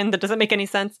the ocean that doesn't make any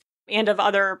sense. And of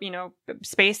other,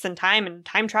 space and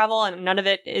time travel, and none of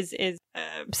it is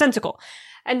sensical.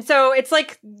 And so it's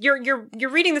you're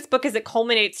reading this book as it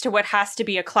culminates to what has to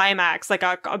be a climax,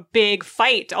 a big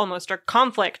fight almost, or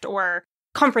conflict or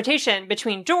confrontation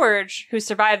between George, who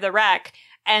survived the wreck,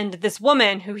 and this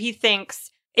woman who he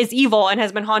thinks is evil and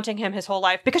has been haunting him his whole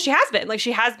life, because she has been.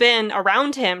 She has been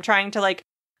around him, trying to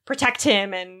protect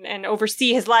him and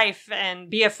oversee his life and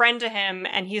be a friend to him,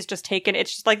 and he's just taken.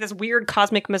 It's just this weird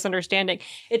cosmic misunderstanding.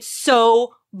 It's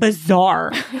so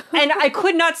bizarre. And I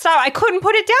could not stop. I couldn't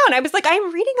put it down. I was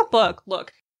I'm reading a book.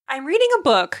 Look, I'm reading a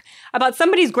book about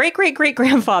somebody's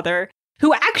great-great-great-grandfather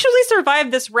who actually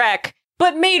survived this wreck,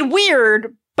 but made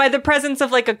weird by the presence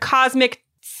of a cosmic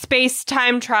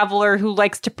space-time traveler who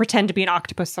likes to pretend to be an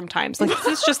octopus sometimes. This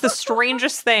is just the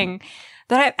strangest thing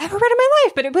that I've ever read in my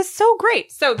life, but it was so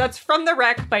great. So that's From the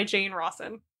Wreck by Jane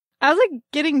Rawson. I was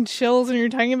getting chills when you're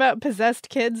talking about possessed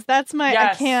kids. That's my,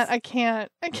 yes. I can't.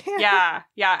 Yeah.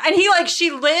 And he she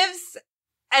lives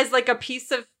as a piece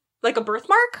of like a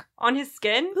birthmark on his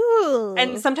skin. Ooh.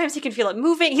 And sometimes he can feel it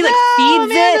moving. He like feeds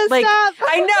Amanda, it. Like stop.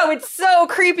 I know, it's so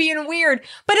creepy and weird.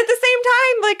 But at the same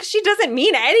time, like she doesn't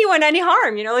mean anyone any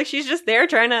harm, you know, like she's just there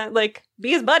trying to like be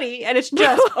his buddy, and it's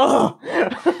just oh.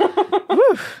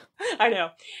 I know.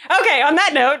 Okay, on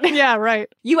that note, Yeah, right.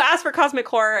 you asked for cosmic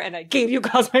horror and I gave you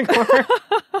cosmic horror.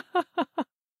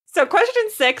 So question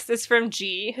 6 is from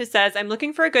G, who says, I'm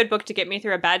looking for a good book to get me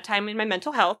through a bad time in my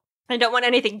mental health. I don't want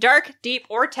anything dark, deep,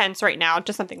 or tense right now,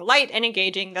 just something light and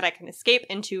engaging that I can escape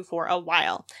into for a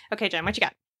while. Okay, Jen, what you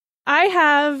got? I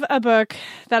have a book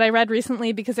that I read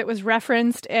recently because it was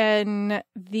referenced in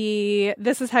the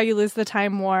This Is How You Lose the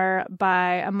Time War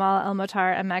by Amal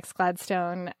El-Mohtar and Max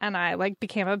Gladstone, and I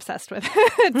became obsessed with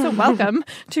it. So welcome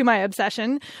to my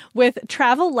obsession with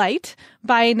Travel Light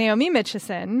by Naomi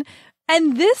Mitchison.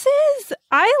 And this is,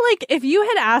 if you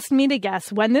had asked me to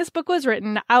guess when this book was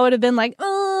written, I would have been like,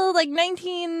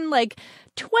 1920s,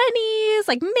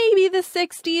 maybe the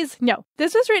 60s. No,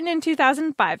 this was written in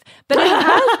 2005. But it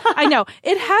has,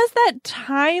 it has that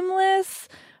timeless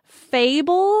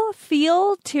fable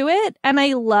feel to it. And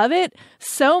I love it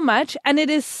so much. And it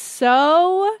is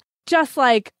so just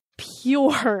like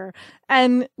pure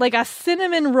and like a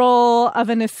cinnamon roll of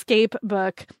an escape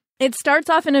book. It starts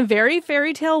off in a very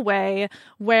fairy tale way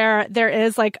where there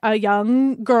is like a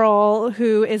young girl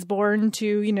who is born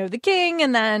to, the king,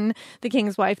 and then the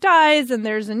king's wife dies and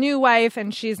there's a new wife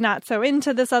and she's not so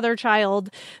into this other child.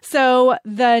 So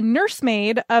the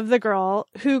nursemaid of the girl,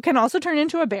 who can also turn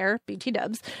into a bear, BT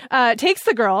dubs, takes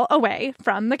the girl away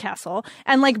from the castle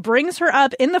and like brings her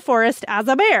up in the forest as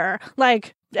a bear.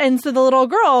 And so the little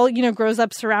girl, grows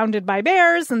up surrounded by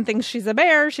bears and thinks she's a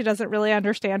bear. She doesn't really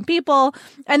understand people.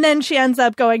 And then she ends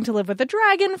up going to live with a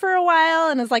dragon for a while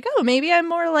and is like, oh, maybe I'm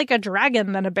more like a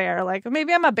dragon than a bear. Like,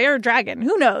 maybe I'm a bear dragon.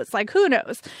 Who knows? Who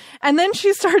knows? And then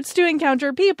she starts to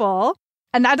encounter people,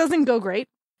 and that doesn't go great.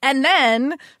 And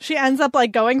then she ends up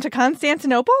going to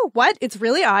Constantinople. What? It's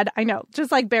really odd. I know.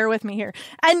 Just bear with me here.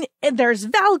 And there's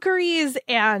Valkyries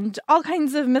and all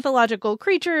kinds of mythological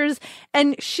creatures.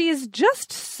 And she's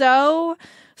just so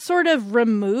sort of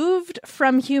removed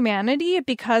from humanity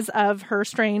because of her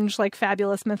strange,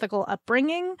 fabulous mythical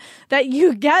upbringing that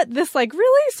you get this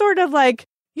really sort of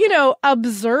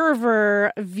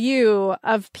observer view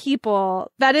of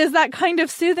people that is that kind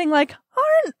of soothing,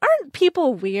 aren't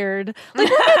people weird? Look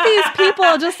at these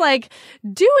people just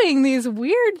doing these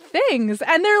weird things.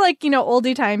 And they're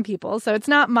oldie time people. So it's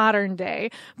not modern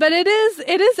day, but it is,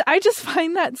 I just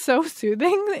find that so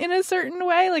soothing in a certain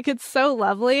way. It's so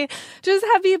lovely. Just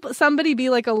have somebody be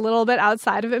a little bit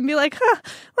outside of it and be look at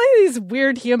these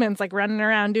weird humans running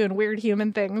around doing weird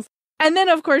human things. And then,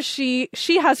 of course, she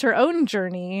has her own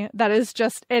journey that is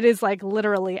just, it is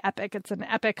literally epic. It's an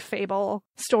epic fable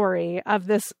story of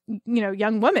this,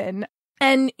 young woman.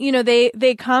 And,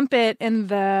 they comp it in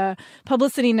the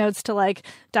publicity notes to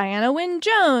Diana Wynne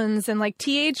Jones and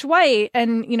T.H. White.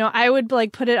 And, I would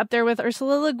put it up there with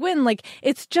Ursula Le Guin.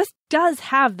 It just does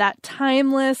have that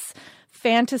timeless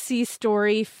fantasy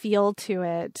story feel to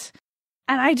it.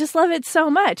 And I just love it so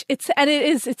much. It's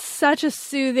such a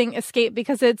soothing escape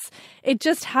because it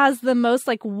just has the most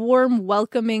warm,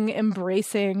 welcoming,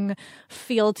 embracing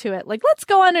feel to it. Let's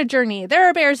go on a journey. There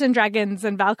are bears and dragons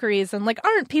and Valkyries and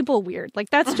aren't people weird?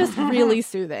 That's just really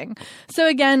soothing. So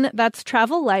again, that's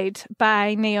Travel Light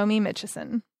by Naomi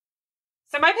Mitchison.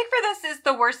 So my pick for this is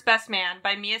The Worst Best Man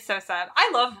by Mia Sosa.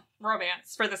 I love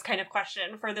romance for this kind of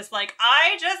question, for this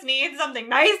I just need something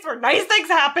nice where nice things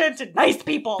happen to nice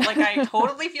people. I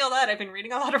totally feel that. I've been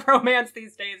reading a lot of romance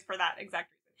these days for that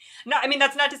exact reason. No, I mean,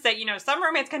 that's not to say, some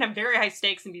romance can have very high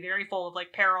stakes and be very full of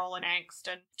peril and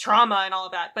angst and trauma and all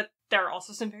of that, but there are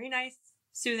also some very nice,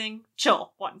 soothing,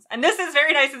 chill ones. And this is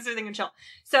very nice and soothing and chill.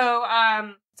 So,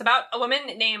 it's about a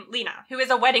woman named Lena, who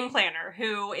is a wedding planner,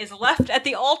 who is left at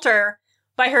the altar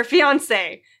by her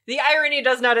fiancé. The irony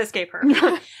does not escape her.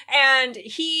 And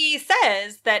he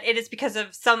says that it is because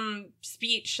of some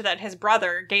speech that his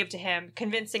brother gave to him,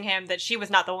 convincing him that she was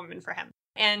not the woman for him.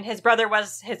 And his brother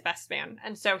was his best man.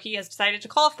 And so he has decided to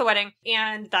call off the wedding.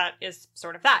 And that is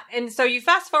sort of that. And so you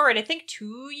fast forward, I think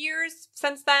 2 years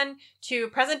since then to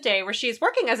present day, where she's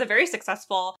working as a very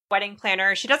successful wedding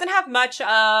planner. She doesn't have much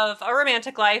of a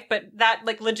romantic life, but that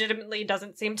legitimately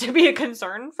doesn't seem to be a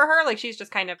concern for her. She's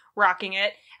just kind of rocking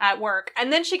it at work.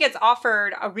 And then she gets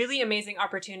offered a really amazing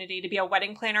opportunity to be a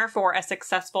wedding planner for a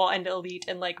successful and elite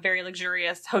and very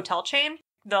luxurious hotel chain.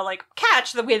 The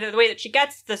catch, the way that she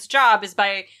gets this job is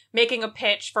by making a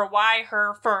pitch for why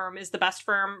her firm is the best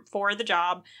firm for the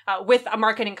job with a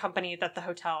marketing company that the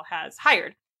hotel has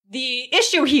hired. the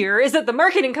issue here is that the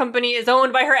marketing company is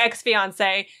owned by her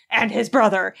ex-fiance and his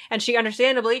brother, and she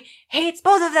understandably hates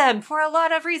both of them for a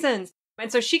lot of reasons.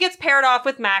 And so she gets paired off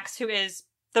with Max, who is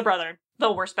the brother,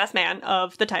 the worst best man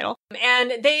of the title.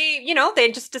 And they,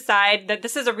 they just decide that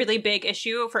this is a really big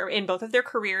issue in both of their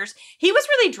careers. He was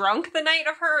really drunk the night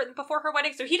before her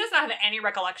wedding, so he does not have any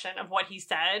recollection of what he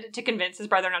said to convince his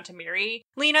brother not to marry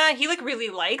Lena. He really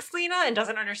likes Lena and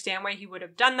doesn't understand why he would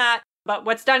have done that. But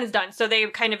what's done is done. So they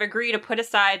kind of agree to put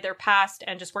aside their past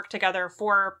and just work together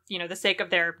for, the sake of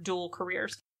their dual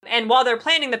careers. And while they're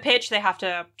planning the pitch, they have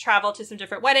to travel to some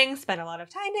different weddings, spend a lot of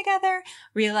time together,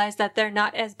 realize that they're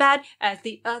not as bad as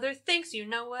the other thinks. You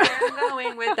know where I'm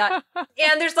going with that.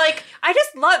 And there's I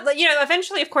just love,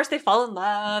 eventually, of course, they fall in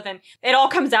love, and it all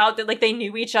comes out that they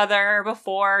knew each other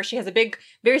before. She has a big,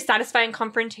 very satisfying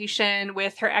confrontation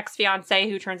with her ex-fiance,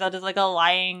 who turns out is a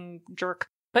lying jerk.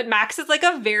 But Max is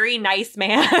a very nice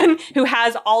man who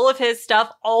has all of his stuff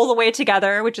all the way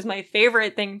together, which is my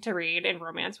favorite thing to read in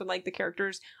romance when the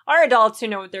characters are adults who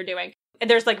know what they're doing. And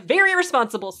there's very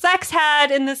responsible sex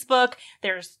had in this book.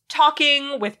 There's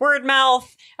talking with word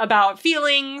mouth about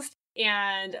feelings.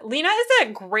 And Lena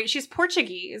is she's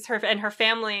Portuguese. Her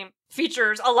family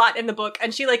features a lot in the book.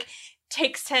 And she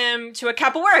takes him to a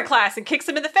capoeira class and kicks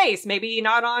him in the face. Maybe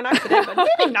not on accident, but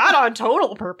maybe not on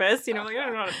total purpose. Not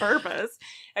on purpose.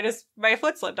 My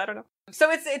foot slipped. I don't know. So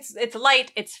it's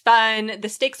light. It's fun. The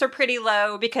stakes are pretty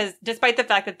low because despite the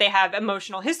fact that they have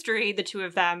emotional history, the two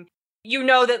of them,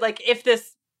 that if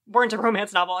this weren't a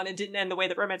romance novel and it didn't end the way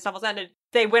that romance novels ended,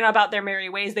 they went about their merry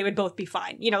ways, they would both be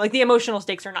fine. The emotional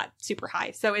stakes are not super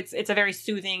high. So it's a very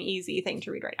soothing, easy thing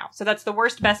to read right now. So that's The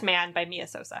Worst Best Man by Mia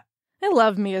Sosa. I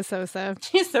love Mia Sosa.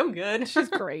 She's so good. She's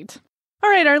great. All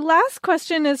right, our last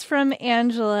question is from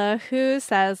Angela, who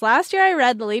says, last year I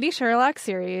read the Lady Sherlock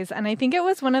series, and I think it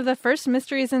was one of the first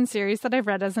mysteries in series that I've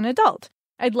read as an adult.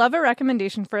 I'd love a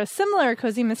recommendation for a similar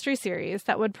cozy mystery series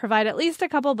that would provide at least a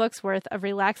couple books worth of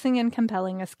relaxing and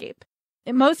compelling escape.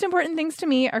 The most important things to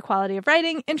me are quality of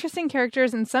writing, interesting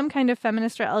characters, and some kind of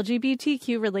feminist or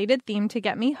LGBTQ-related theme to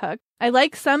get me hooked. I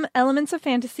like some elements of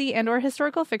fantasy and or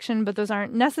historical fiction, but those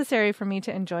aren't necessary for me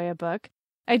to enjoy a book.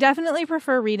 I definitely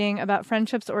prefer reading about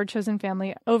friendships or chosen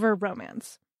family over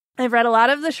romance. I've read a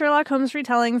lot of the Sherlock Holmes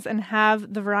retellings and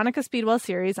have the Veronica Speedwell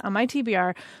series on my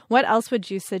TBR. What else would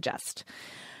you suggest?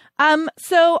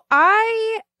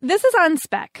 This is on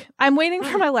spec. I'm waiting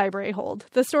for my library hold,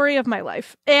 the story of my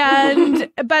life.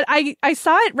 But I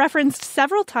saw it referenced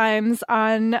several times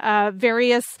on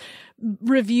various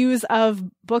reviews of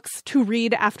books to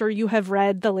read after you have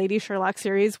read the Lady Sherlock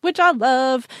series, which I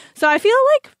love. So I feel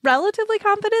relatively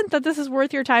confident that this is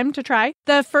worth your time to try.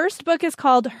 The first book is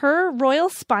called Her Royal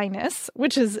Spyness,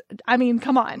 which is,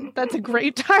 come on, that's a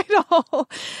great title.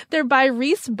 They're by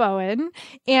Rhys Bowen,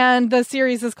 and the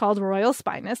series is called Royal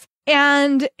Spyness.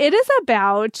 And it is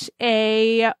about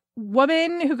a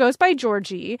woman who goes by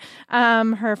Georgie.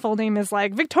 Her full name is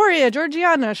Victoria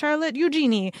Georgiana Charlotte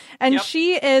Eugenie. And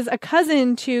She is a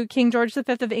cousin to King George V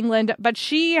of England, but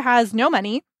she has no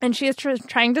money. And she is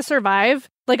trying to survive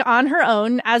on her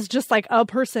own as just a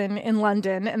person in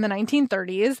London in the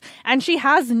 1930s. And she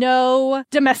has no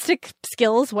domestic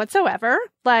skills whatsoever.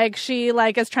 She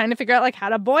is trying to figure out how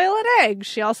to boil an egg.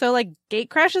 She also gate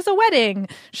crashes a wedding.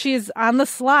 She's on the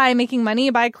sly making money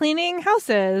by cleaning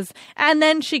houses. And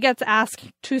then she gets asked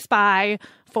to spy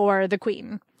for the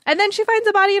Queen. And then she finds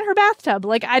a body in her bathtub.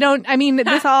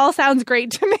 This all sounds great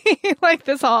to me.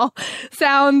 This all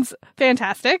sounds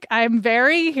fantastic. I'm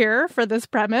very here for this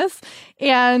premise.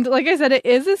 And like I said, it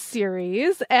is a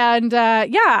series. And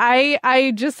I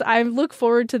look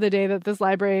forward to the day that this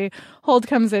library hold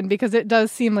comes in, because it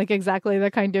does seem like exactly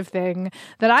the kind of thing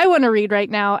that I want to read right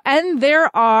now. And there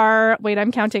are,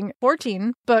 I'm counting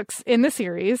 14 books in the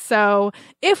series. So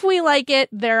if we like it,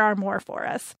 there are more for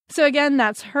us. So again,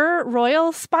 that's Her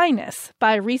Royal Spyness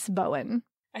by Rhys Bowen.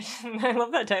 I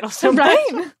love that title so much.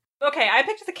 Right? Okay, I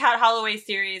picked the Kat Holloway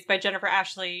series by Jennifer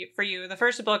Ashley for you. The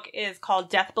first book is called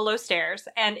Death Below Stairs,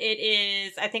 and it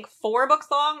is, I think, 4 books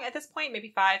long at this point,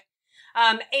 maybe 5.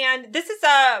 And this is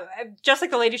just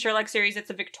like the Lady Sherlock series. It's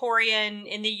a Victorian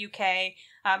in the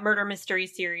UK murder mystery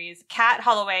series. Kat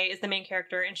Holloway is the main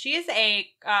character, and she is a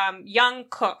young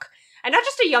cook. And not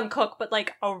just a young cook, but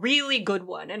a really good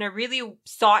one, and a really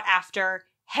sought after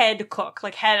head cook,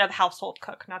 head of household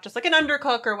cook, not just an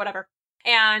undercook or whatever.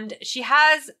 And she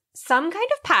has some kind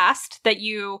of past that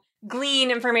you glean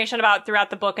information about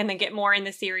throughout the book and then get more in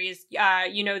the series.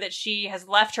 You know that she has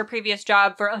left her previous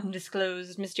job for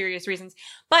undisclosed, mysterious reasons,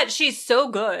 but she's so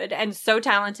good and so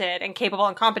talented and capable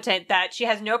and competent that she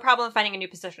has no problem finding a new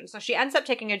position. So she ends up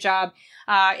taking a job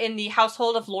in the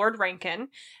household of Lord Rankin,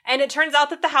 and it turns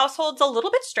out that the household's a little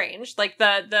bit strange. Like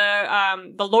the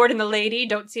Lord and the Lady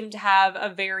don't seem to have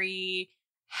a very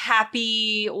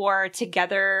happy or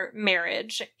together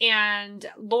marriage. And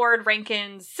Lord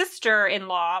Rankin's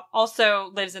sister-in-law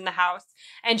also lives in the house,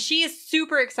 and she is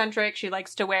super eccentric. She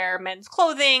likes to wear men's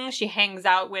clothing. She hangs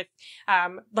out with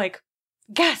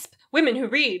gasp, women who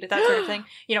read, that sort of thing.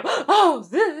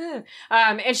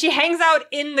 And she hangs out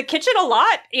in the kitchen a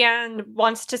lot and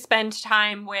wants to spend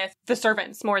time with the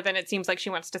servants more than it seems like she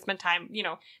wants to spend time,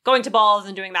 going to balls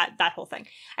and doing that whole thing.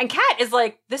 And Kat is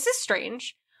like, this is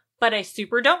strange, but I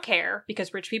super don't care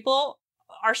because rich people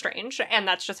are strange and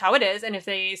that's just how it is. And if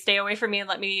they stay away from me and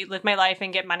let me live my life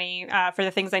and get money for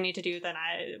the things I need to do, then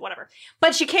whatever.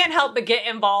 But she can't help but get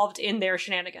involved in their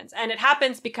shenanigans. And it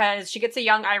happens because she gets a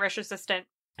young Irish assistant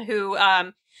who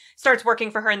starts working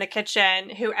for her in the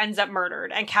kitchen, who ends up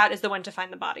murdered. And Kat is the one to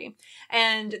find the body.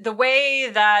 And the way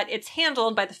that it's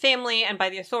handled by the family and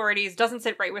by the authorities doesn't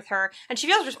sit right with her. And she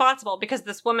feels responsible because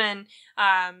this woman,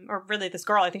 or really this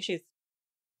girl, I think she's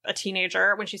a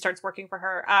teenager when she starts working for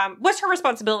her, was her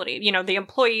responsibility. The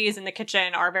employees in the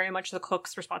kitchen are very much the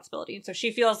cook's responsibility. And so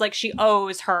she feels like she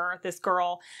owes her, this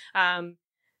girl,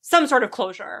 some sort of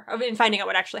closure in finding out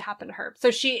what actually happened to her.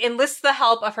 So she enlists the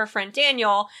help of her friend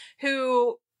Daniel,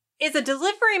 who is a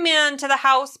delivery man to the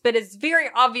house, but is very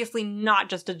obviously not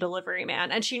just a delivery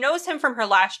man. And she knows him from her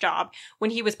last job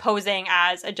when he was posing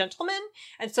as a gentleman.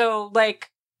 And so,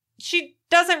 she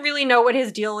doesn't really know what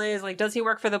his deal is. Does he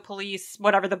work for the police,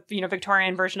 whatever the,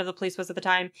 Victorian version of the police was at the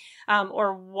time,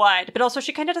 or what? But also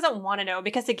she kind of doesn't want to know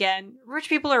because, again, rich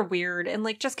people are weird and,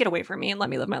 just get away from me and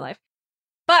let me live my life.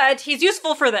 But he's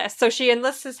useful for this. So she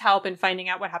enlists his help in finding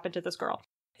out what happened to this girl.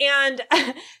 And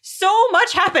so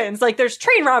much happens. There's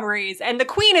train robberies and the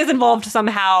queen is involved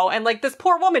somehow. And this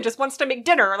poor woman just wants to make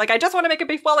dinner. I just want to make a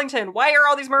beef Wellington. Why are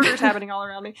all these murders happening all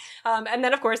around me? And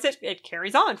then, of course, it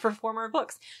carries on for 4 more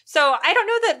books. So I don't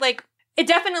know that, it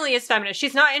definitely is feminist.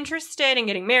 She's not interested in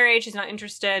getting married. She's not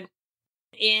interested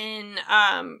in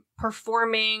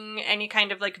performing any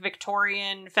kind of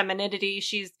Victorian femininity.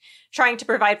 She's trying to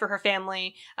provide for her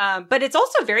family. But it's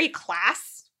also very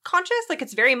class conscious.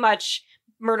 It's very much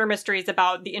murder mysteries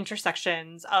about the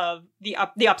intersections of the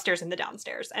upstairs and the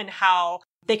downstairs and how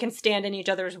they can stand in each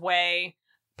other's way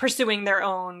pursuing their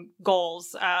own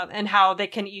goals, and how they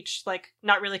can each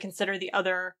not really consider the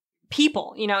other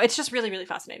people. It's just really, really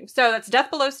fascinating. So that's Death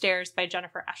Below Stairs by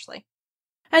Jennifer Ashley.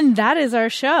 And that is our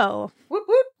show. Whoop,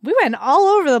 whoop. We went all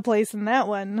over the place in that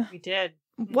one. We did.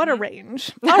 What a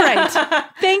range. All right.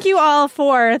 Thank you all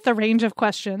for the range of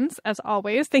questions, as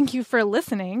always. Thank you for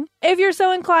listening. If you're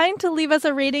so inclined to leave us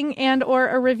a rating and or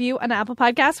a review on Apple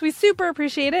Podcasts, we super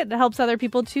appreciate it. It helps other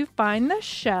people to find the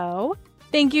show.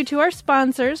 Thank you to our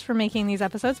sponsors for making these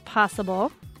episodes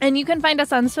possible. And you can find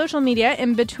us on social media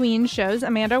in between shows.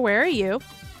 Amanda, where are you?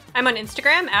 I'm on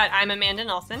Instagram at I'm Amanda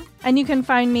Nelson. And you can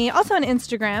find me also on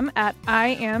Instagram at I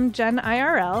am Jen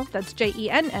IRL. That's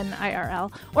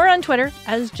JENNIRL. Or on Twitter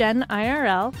as Jen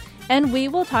IRL. And we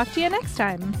will talk to you next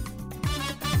time.